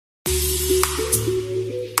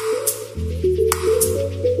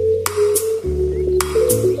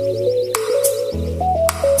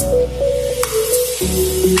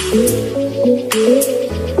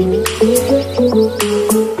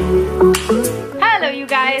you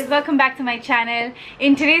guys, welcome back to my channel.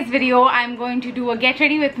 In today's video I'm going to do a get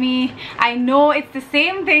ready with me. I know it's the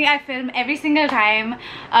same thing I film every single time,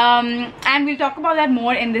 and we'll talk about that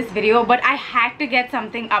more in this video, but I had to get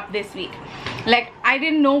something up this week. Like, I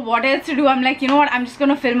didn't know what else to do. I'm like, you know what, I'm just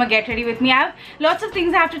gonna film a get ready with me. I have lots of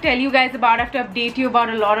things I have to tell you guys about. I have to update you about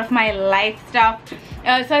a lot of my life stuff.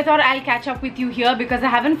 So I thought I'll catch up with you here because I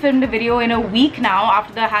haven't filmed a video in a week now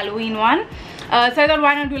after the Halloween one. So I thought,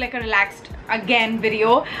 why not do like a relaxed again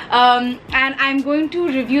video. And I'm going to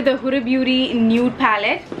review the Huda Beauty Nude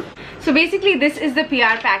palette. So basically this is the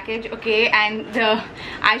PR package, okay, and the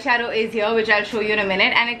eyeshadow is here, which I'll show you in a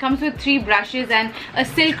minute, and it comes with 3 brushes and a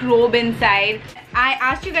silk robe inside. I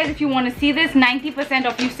asked you guys if you want to see this. 90%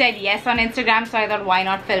 of you said yes on Instagram, so I thought, why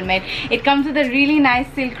not film it. It comes with a really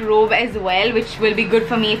nice silk robe as well, which will be good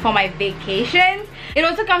for me for my vacations. It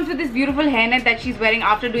also comes with this beautiful hairnet that she's wearing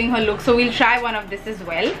after doing her look, so we'll try one of this as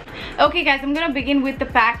well. Okay guys, I'm gonna begin with the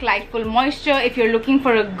Pack Lightful Moisture. If you're looking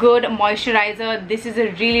for a good moisturizer, this is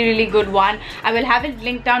a really good one. I will have it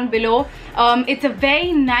linked down below. It's a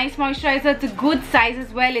very nice moisturizer. It's a good size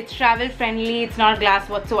as well. It's travel friendly. It's not glass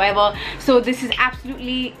whatsoever. So this is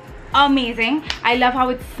absolutely amazing. I love how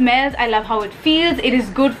it smells. I love how it feels. It is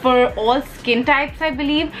good for all skin types, I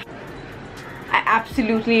believe. I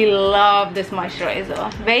absolutely love this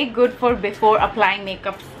moisturizer. Very good for before applying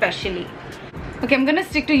makeup especially. Okay, I'm gonna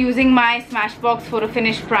stick to using my Smashbox Photo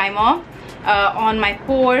Finish Primer on my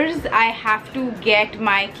pores. I have to get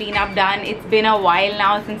my cleanup done. It's been a while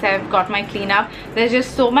now since I've got my cleanup. There's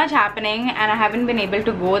just so much happening and I haven't been able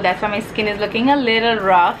to go. That's why my skin is looking a little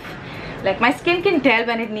rough. Like, my skin can tell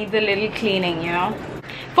when it needs a little cleaning, you know.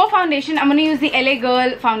 For foundation, I'm going to use the LA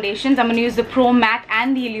Girl foundations. I'm going to use the Pro Matte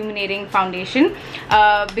and the Illuminating foundation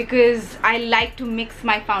because I like to mix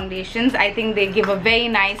my foundations. I think they give a very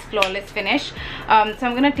nice flawless finish. So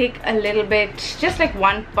I'm going to take a little bit, just like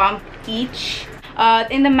 1 pump each.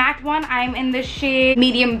 In the matte one, I'm in the shade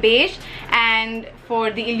Medium Beige, and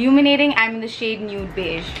for the illuminating, I'm in the shade Nude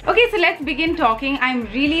Beige. Okay, so let's begin talking. I'm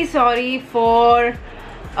really sorry for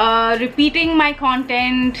repeating my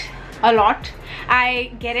content a lot.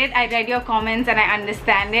 I get it. I read your comments and I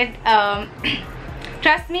understand it.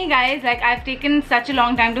 Trust me guys, like, I've taken such a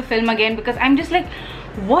long time to film again because I'm just like,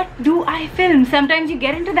 what do I film? Sometimes you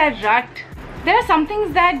get into that rut. There are some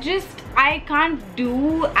things that just I can't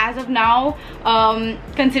do as of now,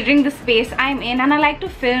 considering the space I'm in, and I like to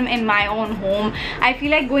film in my own home. I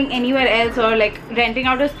feel like going anywhere else or like renting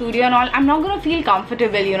out a studio and all, I'm not gonna feel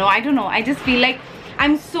comfortable, you know. I don't know, I just feel like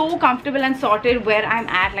I'm so comfortable and sorted where I'm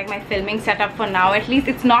at, like my filming setup for now. At least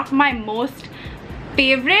it's not my most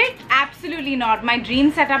favorite, absolutely not. My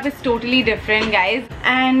dream setup is totally different, guys,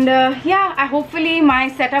 and yeah, hopefully my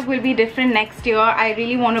setup will be different next year. I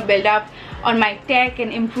really want to build up on my tech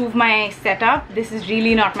and improve my setup. This is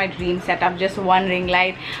really not my dream setup, just one ring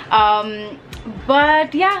light.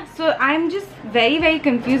 But yeah, so I'm just very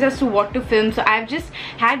confused as to what to film. So I've just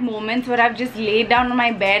had moments where I've just laid down on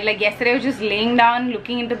my bed. Like yesterday I was just laying down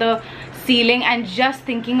looking into the ceiling and just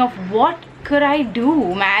thinking of what could I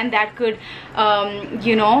do, man, that could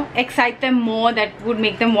you know, excite them more, that would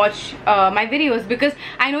make them watch my videos, because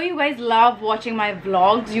I know you guys love watching my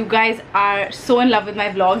vlogs. You guys are so in love with my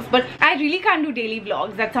vlogs, but I really can't do daily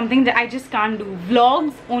vlogs. That's something that I just can't do.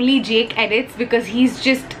 Vlogs only Jake edits because he's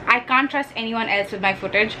just, I can't trust anyone else with my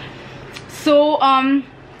footage. So and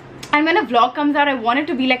when a vlog comes out, I want it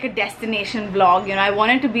to be like a destination vlog, you know. I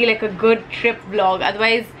want it to be like a good trip vlog.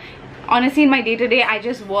 Otherwise, honestly, in my day-to-day, I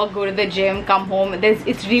just work, go to the gym, come home.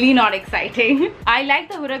 It's really not exciting. I like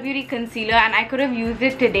the Huda Beauty concealer and I could have used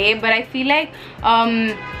it today, but I feel like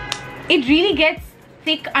it really gets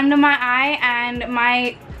thick under my eye, and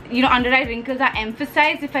my, you know, under eye wrinkles are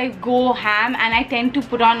emphasized if I go ham, and I tend to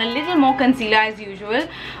put on a little more concealer as usual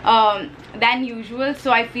than usual.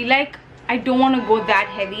 So I feel like I don't want to go that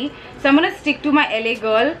heavy. So I'm gonna stick to my LA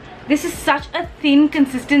Girl. This is such a thin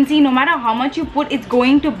consistency. No matter how much you put, it's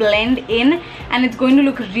going to blend in and it's going to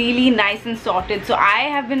look really nice and sorted. So I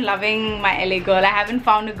have been loving my LA Girl. I haven't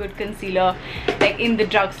found a good concealer like in the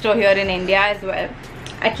drugstore here in India as well,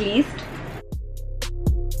 at least.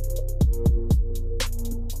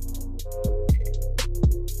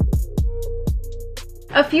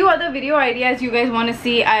 A few other video ideas you guys want to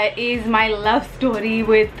see is my love story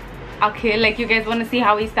with Akhil. Like, you guys want to see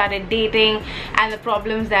how he started dating and the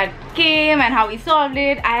problems that came and how he solved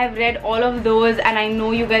it. I have read all of those and I know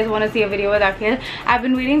you guys want to see a video with Akhil. I've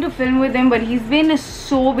been waiting to film with him, but he's been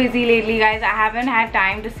so busy lately, guys. I haven't had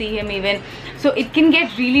time to see him even. So it can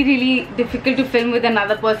get really difficult to film with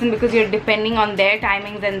another person because you're depending on their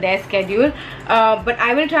timings and their schedule. But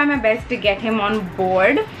I will try my best to get him on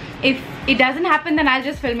board. if it doesn't happen, then I'll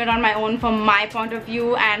just film it on my own from my point of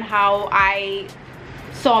view and how I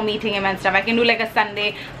saw meeting him and stuff. I can do like a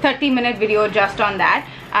Sunday 30-minute video just on that,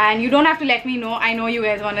 and you don't have to let me know. I know you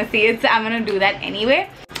guys want to see it, so I'm gonna do that anyway.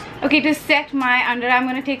 Okay, to set my under eye, I'm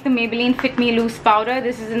going to take the Maybelline Fit Me Loose powder.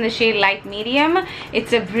 This is in the shade light medium.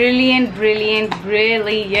 It's a brilliant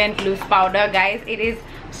loose powder, guys. It is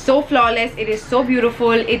so flawless. It is so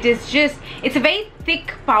beautiful. It is just, it's a very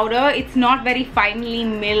thick powder. It's not very finely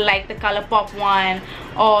milled like the ColourPop one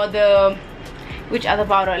or the, which other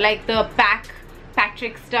powder? Like the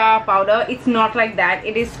Patrick Star powder. It's not like that.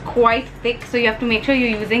 It is quite thick, so you have to make sure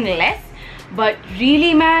you're using less. But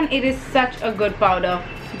really, man, it is such a good powder.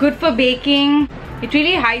 Good for baking. It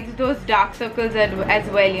really hides those dark circles as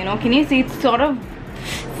well, you know. Can you see? It's sort of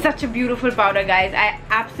such a beautiful powder, guys. I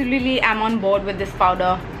absolutely am on board with this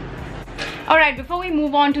powder. Alright, before we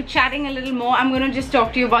move on to chatting a little more, I'm going to just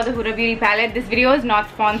talk to you about the Huda Beauty palette. This video is not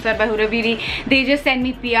sponsored by Huda Beauty. They just send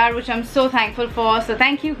me PR, which I'm so thankful for. So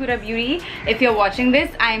thank you, Huda Beauty, if you're watching this.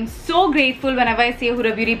 I'm so grateful whenever I see a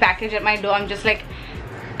Huda Beauty package at my door. I'm just like,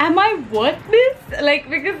 am I worth this? Like,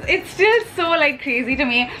 because it's still so like crazy to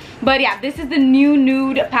me. But yeah, this is the new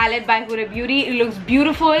nude palette by Huda Beauty. It looks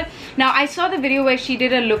beautiful. Now, I saw the video where she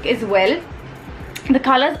did a look as well. The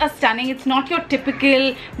colors are stunning. It's not your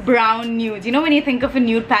typical brown nudes. You know, when you think of a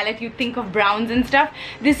nude palette, you think of browns and stuff.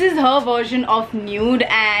 This is her version of nude,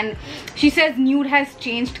 and she says nude has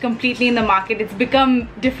changed completely in the market. It's become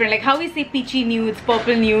different. Like how we say peachy nudes,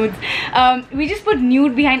 purple nudes. We just put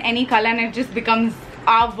nude behind any color and it just becomes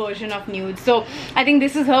our version of nude. So I think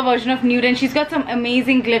this is her version of nude, and she's got some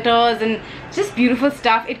amazing glitters and just beautiful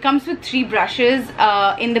stuff. It comes with 3 brushes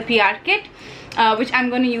in the PR kit, which I'm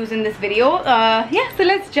going to use in this video. Yeah, so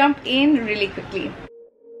let's jump in really quickly.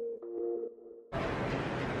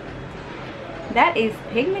 That is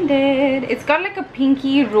pigmented. It's got like a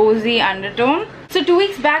pinky rosy undertone. So 2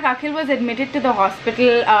 weeks back, Akhil was admitted to the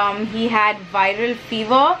hospital. He had viral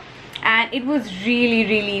fever, and it was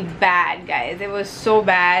really bad, guys. It was so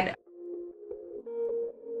bad.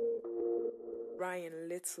 Ryan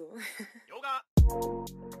Little.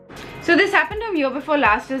 So this happened to him year before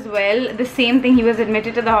last as well. The same thing. He was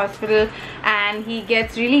admitted to the hospital and he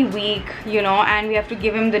gets really weak, you know, and we have to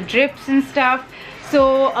give him the drips and stuff.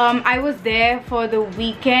 So I was there for the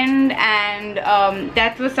weekend, and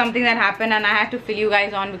that was something that happened, and I had to fill you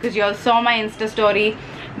guys on because you all saw my Insta story,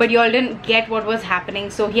 but you all didn't get what was happening.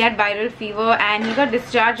 So he had viral fever and he got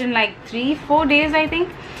discharged in like 3-4 days, I think,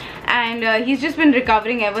 and he's just been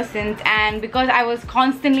recovering ever since. And because I was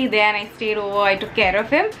constantly there and I stayed over, I took care of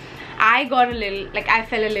him, I got a little, like, I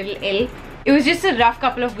fell a little ill. It was just a rough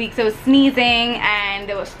couple of weeks. I was sneezing and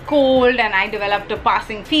there was cold and I developed a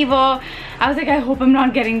passing fever. I was like, I hope I'm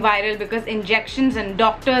not getting viral, because injections and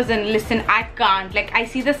doctors, and listen, I can't. Like, I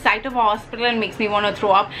see the sight of a hospital and makes me want to throw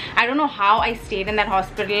up. I don't know how I stayed in that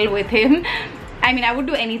hospital with him. I mean, I would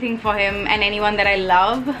do anything for him and anyone that I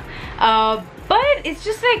love. But it's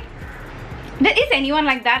just like, there is anyone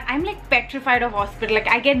like that. I'm like petrified of hospital. Like,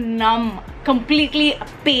 I get numb, completely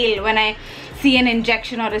pale when I see an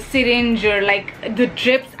injection or a syringe or like the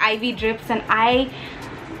drips, IV drips, and I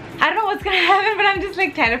don't know what's gonna happen, but I'm just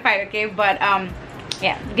like terrified, okay? But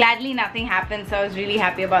yeah, gladly nothing happened, so I was really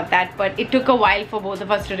happy about that. But it took a while for both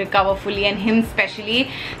of us to recover fully, and him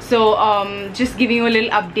especially. So just giving you a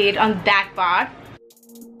little update on that part.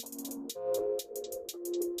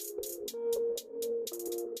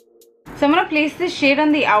 So I'm going to place this shade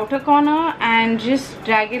on the outer corner and just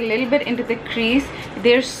drag it a little bit into the crease.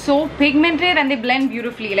 They're so pigmented and they blend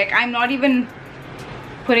beautifully. Like, I'm not even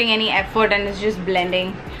putting any effort and it's just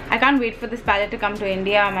blending. I can't wait for this palette to come to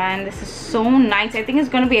India, man. This is so nice. I think it's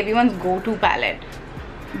going to be everyone's go-to palette.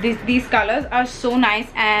 These colors are so nice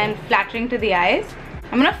and flattering to the eyes.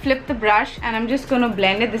 I'm going to flip the brush and I'm just going to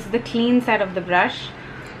blend it. This is the clean side of the brush.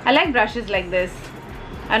 I like brushes like this.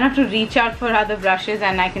 I don't have to reach out for other brushes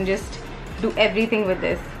and I can just do everything with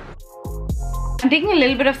this. I'm taking a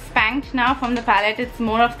little bit of Spanked now from the palette. It's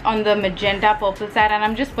more of on the magenta purple side, and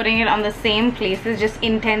I'm just putting it on the same places, just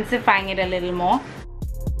intensifying it a little more.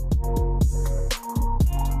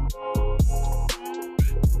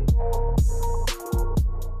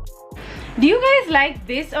 Do you guys like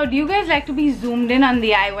this, or do you guys like to be zoomed in on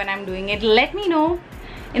the eye when I'm doing it? Let me know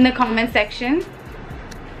in the comment section.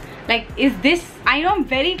 Like, is this, I know I'm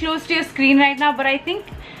very close to your screen right now, but I think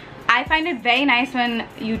I find it very nice when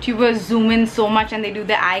YouTubers zoom in so much and they do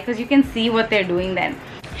the eye, because you can see what they're doing then.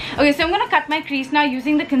 Okay, so I'm going to cut my crease now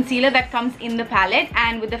using the concealer that comes in the palette,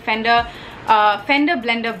 and with the Fender Fender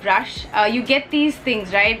blender brush. You get these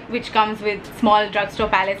things, right, which comes with small drugstore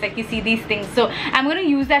palettes, like you see these things. So I'm going to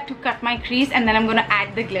use that to cut my crease, and then I'm going to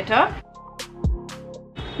add the glitter.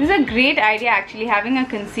 This is a great idea actually, having a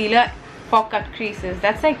concealer for cut creases.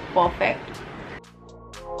 That's like perfect.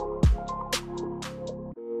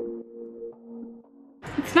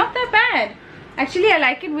 It's not that bad. Actually, I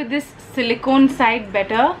like it with this silicone side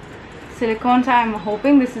better. Silicone side, I'm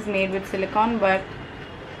hoping this is made with silicone, but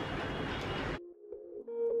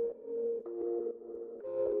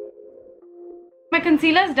my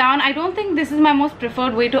concealer is down. I don't think this is my most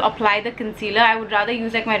preferred way to apply the concealer. I would rather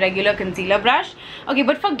use like my regular concealer brush. Okay,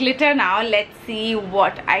 but for glitter now, let's see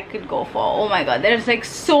what I could go for. Oh my god, there's like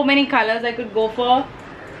so many colors I could go for.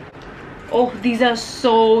 Oh, these are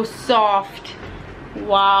so soft.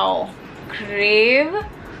 Wow. Crave.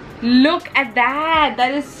 Look at that.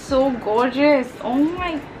 That is so gorgeous. Oh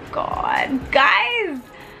my god. Guys,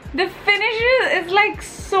 the finish is like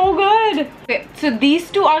so good. Okay, so these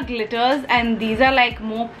two are glitters and these are like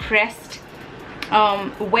more pressed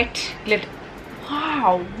wet glitter.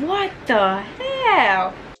 Wow, what the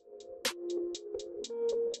hell?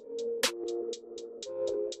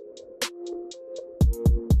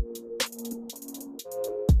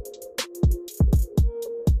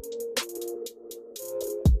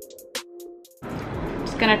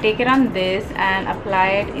 Just gonna take it on this and apply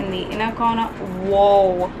it in the inner corner.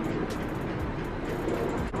 Whoa.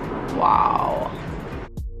 Wow.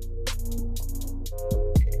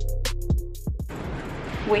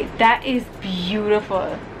 Wait, that is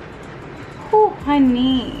beautiful. Oh,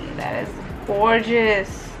 honey, that is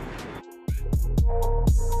gorgeous.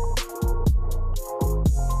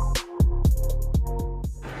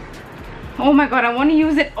 Oh my god, I want to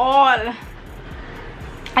use it all.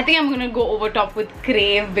 I think I'm gonna go over top with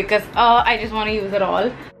Crave because I just want to use it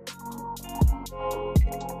all.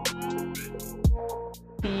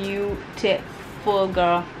 Beautiful,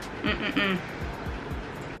 girl.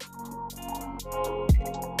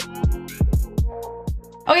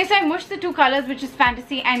 Okay, so I mushed the two colors, which is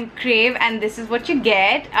Fantasy and Crave, and this is what you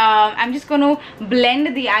get. I'm just going to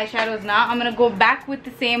blend the eyeshadows now. I'm going to go back with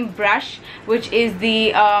the same brush, which is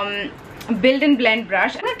the Build and Blend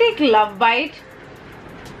brush. I'm going to take Love Bite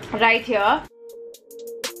right here.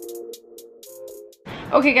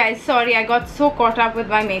 Okay guys, sorry, I got so caught up with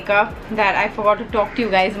my makeup that I forgot to talk to you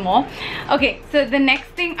guys more. Okay, so the next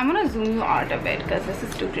thing, I'm gonna zoom you out a bit because this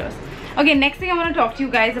is too close. Okay, next thing I want to talk to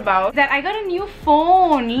you guys about is that I got a new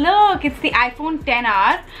phone. Look, it's the iPhone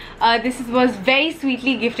XR. This was very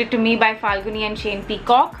sweetly gifted to me by Falguni and Shane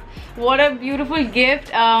Peacock. What a beautiful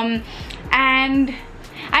gift. And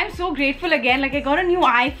I'm so grateful again. Like, I got a new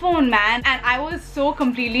iPhone, man, and I was so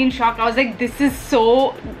completely in shock. I was like, this is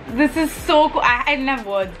so cool. I didn't have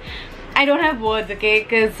words. I don't have words, okay,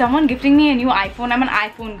 because someone gifting me a new iPhone. I'm an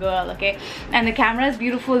iPhone girl, okay, and the camera is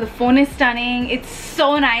beautiful, the phone is stunning. It's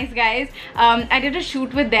so nice, guys. I did a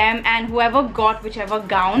shoot with them, and whoever got whichever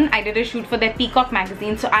gown, I did a shoot for their Peacock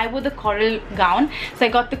magazine, so I wore the coral gown, so I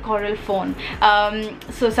got the coral phone.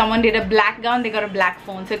 So someone did a black gown, they got a black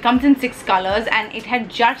phone. So it comes in 6 colors, and it had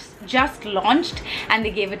just launched, and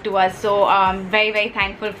they gave it to us. So very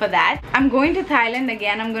thankful for that. I'm going to Thailand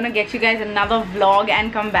again. I'm gonna get you guys another vlog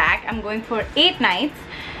and come back. I'm going for 8 nights,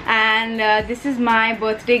 and this is my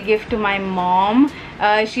birthday gift to my mom.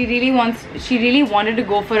 She really wanted to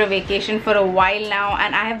go for a vacation for a while now,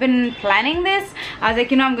 and I have been planning this. I was like,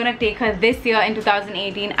 you know, I'm gonna take her this year in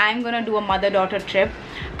 2018. I'm gonna do a mother-daughter trip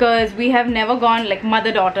because we have never gone like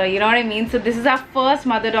mother-daughter, you know what I mean? So this is our first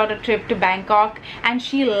mother-daughter trip to Bangkok, and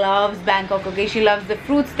she loves Bangkok, okay? She loves the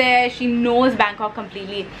fruits there. She knows Bangkok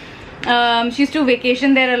completely. She used to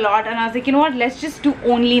vacation there a lot, and I was like, you know what, let's just do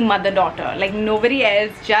only mother-daughter, like nobody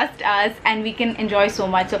else, just us, and we can enjoy so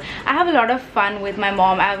much. So I have a lot of fun with my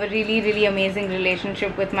mom. I have a really amazing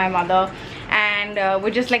relationship with my mother, and we're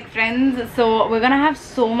just like friends. So we're gonna have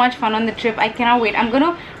so much fun on the trip. I cannot wait. I'm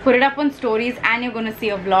gonna put it up on stories, and you're gonna see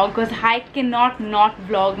a vlog because I cannot not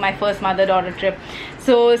vlog my first mother-daughter trip.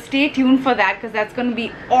 So stay tuned for that because that's gonna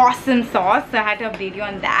be awesome sauce. So I had to update you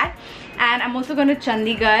on that. And I'm also going to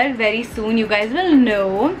Chandigarh very soon. You guys will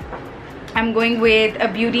know. I'm going with a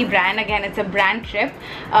beauty brand. Again, it's a brand trip.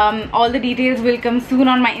 All the details will come soon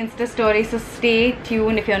on my Insta story, so stay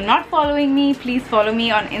tuned. If you're not following me, please follow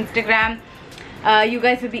me on Instagram. You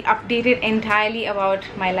guys will be updated entirely about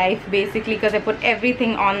my life, basically, because I put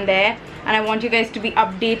everything on there, and I want you guys to be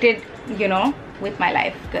updated, you know, with my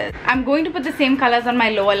life. Because I'm going to put the same colors on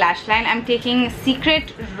my lower lash line. I'm taking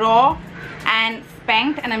Secret Raw and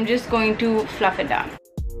Spanked, and I'm just going to fluff it down.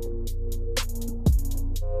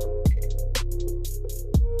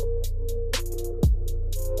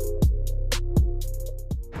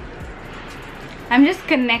 I'm just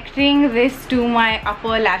connecting this to my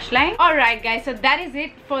upper lash line. Alright guys, so that is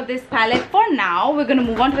it for this palette for now. We're gonna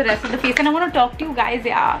move on to the rest of the face, and I want to talk to you guys.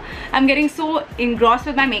 Yeah, I'm getting so engrossed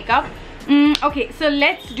with my makeup. Okay, so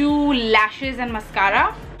let's do lashes and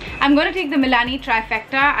mascara. I'm going to take the Milani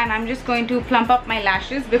trifecta and I'm just going to plump up my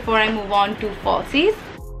lashes before I move on to falsies.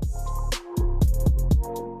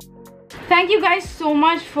 Thank you guys so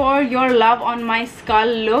much for your love on my skull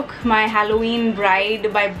look, my Halloween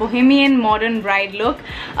bride, my bohemian modern bride look.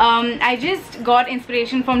 I just got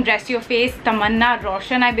inspiration from Dress Your Face, Tamanna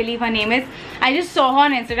Roshan, I believe her name is. I just saw her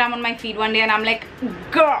on Instagram on my feed one day and I'm like,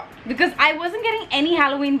 girl, because I wasn't getting any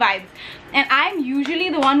Halloween vibes. And I'm usually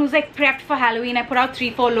the one who's like prepped for Halloween. I put out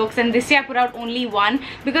 3-4 looks, and this year I put out only one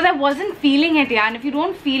because I wasn't feeling it, yeah. And if you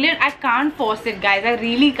don't feel it, I can't force it, guys. I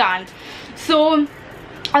really can't. So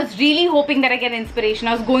I was really hoping that I get inspiration.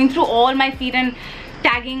 I was going through all my feed and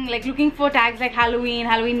tagging, like looking for tags like Halloween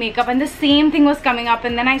makeup, and the same thing was coming up.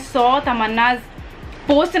 And then I saw Tamanna's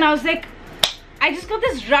post and I was like, I just got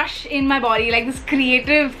this rush in my body, like this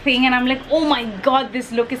creative thing, and I'm like, oh my god,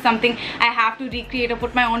 this look is something I have to recreate or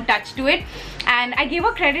put my own touch to it. And I gave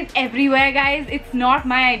her credit everywhere, guys. It's not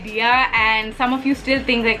my idea, and some of you still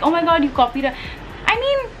think like, oh my god, you copied her.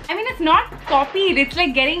 I mean, it's not copied, it's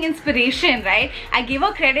like getting inspiration, right? I gave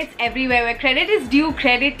her credits everywhere. Where credit is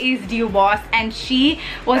due, boss. And she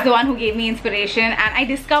was the one who gave me inspiration, and I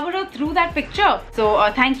discovered her through that picture.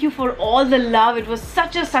 So thank you for all the love. It was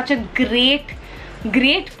such a great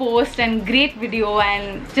post and great video,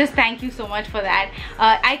 and just thank you so much for that.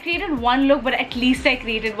 I created one look, but at least I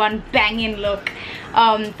created one banging look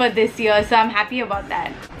for this year, so I'm happy about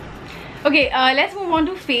that. Okay, let's move on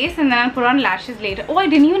to face, and then I'll put on lashes later. Oh, I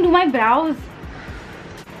didn't even do my brows.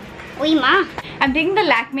 Oi, ma. I'm taking the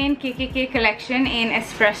Lakme KKK collection in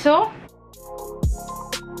Espresso.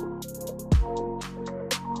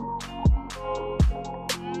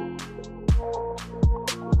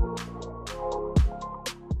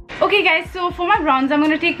 Okay guys, so for my bronze, I'm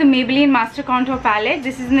going to take the Maybelline Master Contour palette.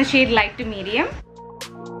 This is in the shade light to medium.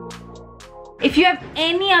 If you have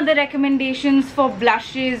any other recommendations for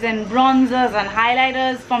blushes and bronzers and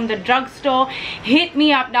highlighters from the drugstore, hit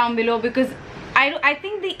me up down below, because I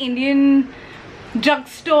think the Indian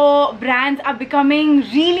drugstore brands are becoming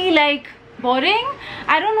really like boring.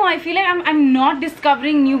 I don't know, I feel like I'm not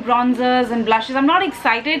discovering new bronzers and blushes. I'm not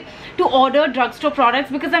excited to order drugstore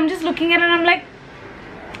products because I'm just looking at it and I'm like,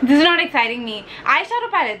 this is not exciting me.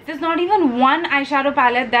 Eyeshadow palettes, there's not even one eyeshadow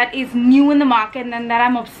palette that is new in the market and that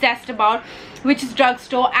I'm obsessed about, which is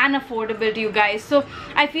drugstore and affordable to you guys. So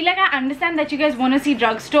I feel like I understand that you guys want to see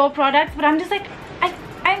drugstore products, but I'm just like,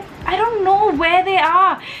 I don't know where they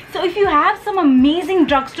are. So if you have some amazing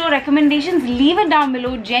drugstore recommendations, leave it down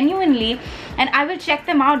below genuinely, and I will check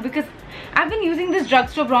them out, because I've been using this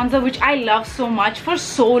drugstore bronzer, which I love so much, for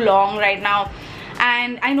so long right now.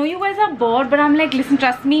 And I know you guys are bored, but I'm like, listen,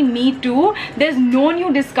 trust me, me too. There's no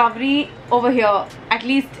new discovery over here, at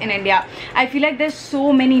least in India. I feel like there's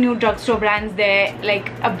so many new drugstore brands there,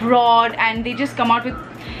 like abroad, and they just come out with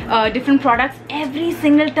different products every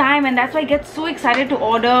single time, and that's why I get so excited to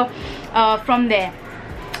order from there.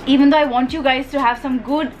 Even though I want you guys to have some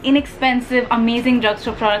good, inexpensive, amazing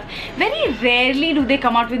drugstore products, very rarely do they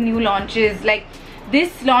come out with new launches. Like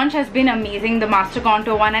this launch has been amazing, the Master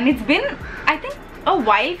Contour one, and it's been, I think, a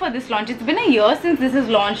while for this launch. It's been a year since this is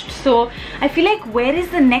launched, so I feel like, where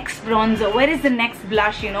is the next bronzer, where is the next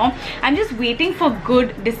blush, you know? I'm just waiting for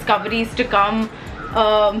good discoveries to come,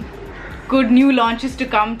 good new launches to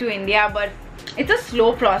come to India, but it's a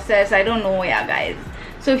slow process. I don't know, yeah guys.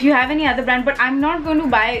 So if you have any other brand, but I'm not going to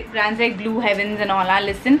buy brands like Blue Heavens and all.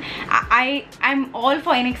 Listen, I'm all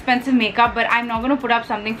for inexpensive makeup, but I'm not going to put up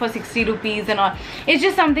something for 60 rupees and all. It's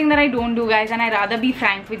just something that I don't do, guys, and I'd rather be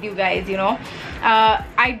frank with you guys, you know.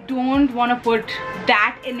 I don't want to put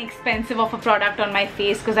that inexpensive of a product on my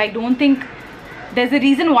face, because I don't think there's a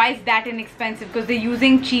reason why it's that inexpensive, because they're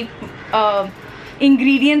using cheap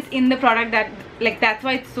ingredients in the product, that like that's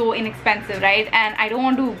why it's so inexpensive, right? And I don't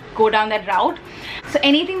want to go down that route. So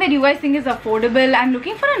anything that you guys think is affordable. I'm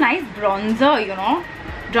looking for a nice bronzer, you know,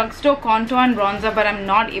 drugstore contour and bronzer, but I'm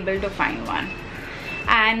not able to find one.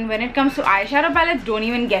 And when it comes to eyeshadow palettes, don't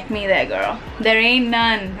even get me there, girl. There ain't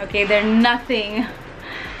none, okay? There's nothing.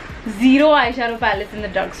 Zero eyeshadow palettes in the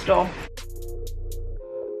drugstore.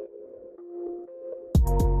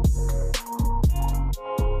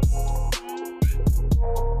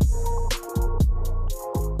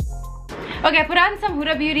 Okay, I put on some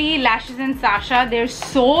Huda Beauty lashes in Sasha. They're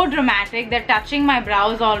so dramatic. They're touching my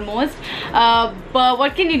brows almost. But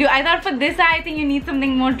what can you do? I thought for this eye, I think you need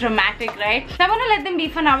something more dramatic, right? So I'm going to let them be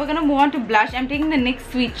for now. We're going to move on to blush. I'm taking the NYX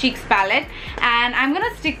Sweet Cheeks palette. And I'm going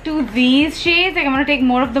to stick to these shades. Like I'm going to take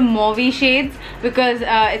more of the mauvey shades because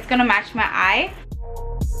it's going to match my eye.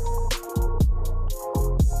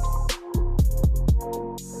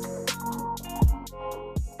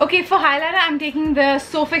 Okay, for highlighter, I'm taking the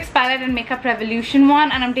Sofix palette and Makeup Revolution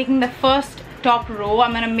one, and I'm taking the first top row.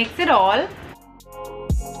 I'm gonna mix it all.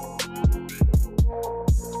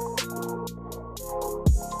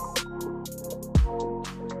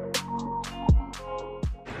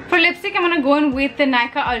 For lipstick, I'm gonna go in with the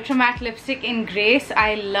Nykaa Ultra Matte lipstick in Grace.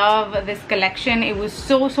 I love this collection. It was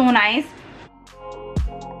so nice.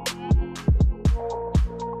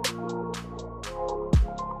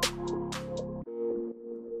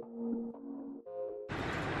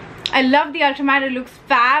 I love the Ultra Matte. It looks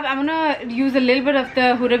fab. I'm gonna use a little bit of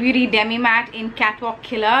the Huda Beauty Demi Matte in Catwalk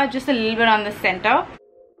Killer, just a little bit on the center.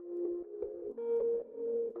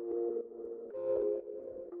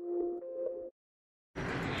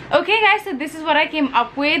 Okay guys, so this is what I came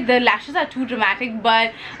up with. The lashes are too dramatic,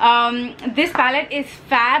 but this palette is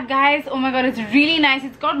fab, guys. Oh my god, it's really nice.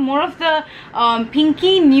 It's got more of the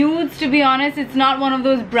pinky nudes, to be honest. It's not one of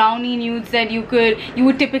those brownie nudes that you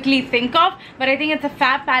would typically think of, but I think it's a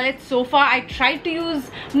fab palette so far. I tried to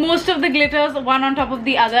use most of the glitters one on top of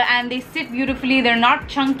the other, and they sit beautifully. They're not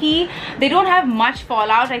chunky. They don't have much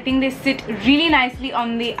fallout. I think they sit really nicely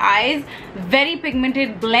on the eyes. Very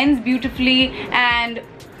pigmented, blends beautifully, and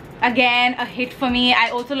again, a hit for me.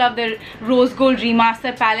 I also love the Rose Gold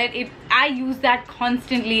Remaster palette. I use that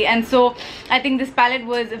constantly, and so I think this palette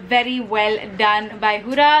was very well done by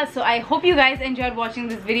Huda. So I hope you guys enjoyed watching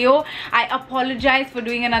this video. I apologize for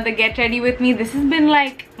doing another get ready with me. This has been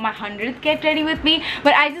like my 100th get ready with me,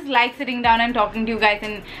 but I just like sitting down and talking to you guys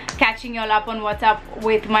and catching y'all up on what's up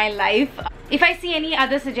with my life. If I see any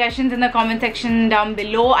other suggestions in the comment section down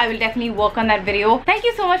below, I will definitely work on that video. Thank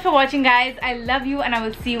you so much for watching, guys. I love you, and I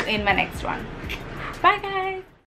will see you in my next one. Bye guys.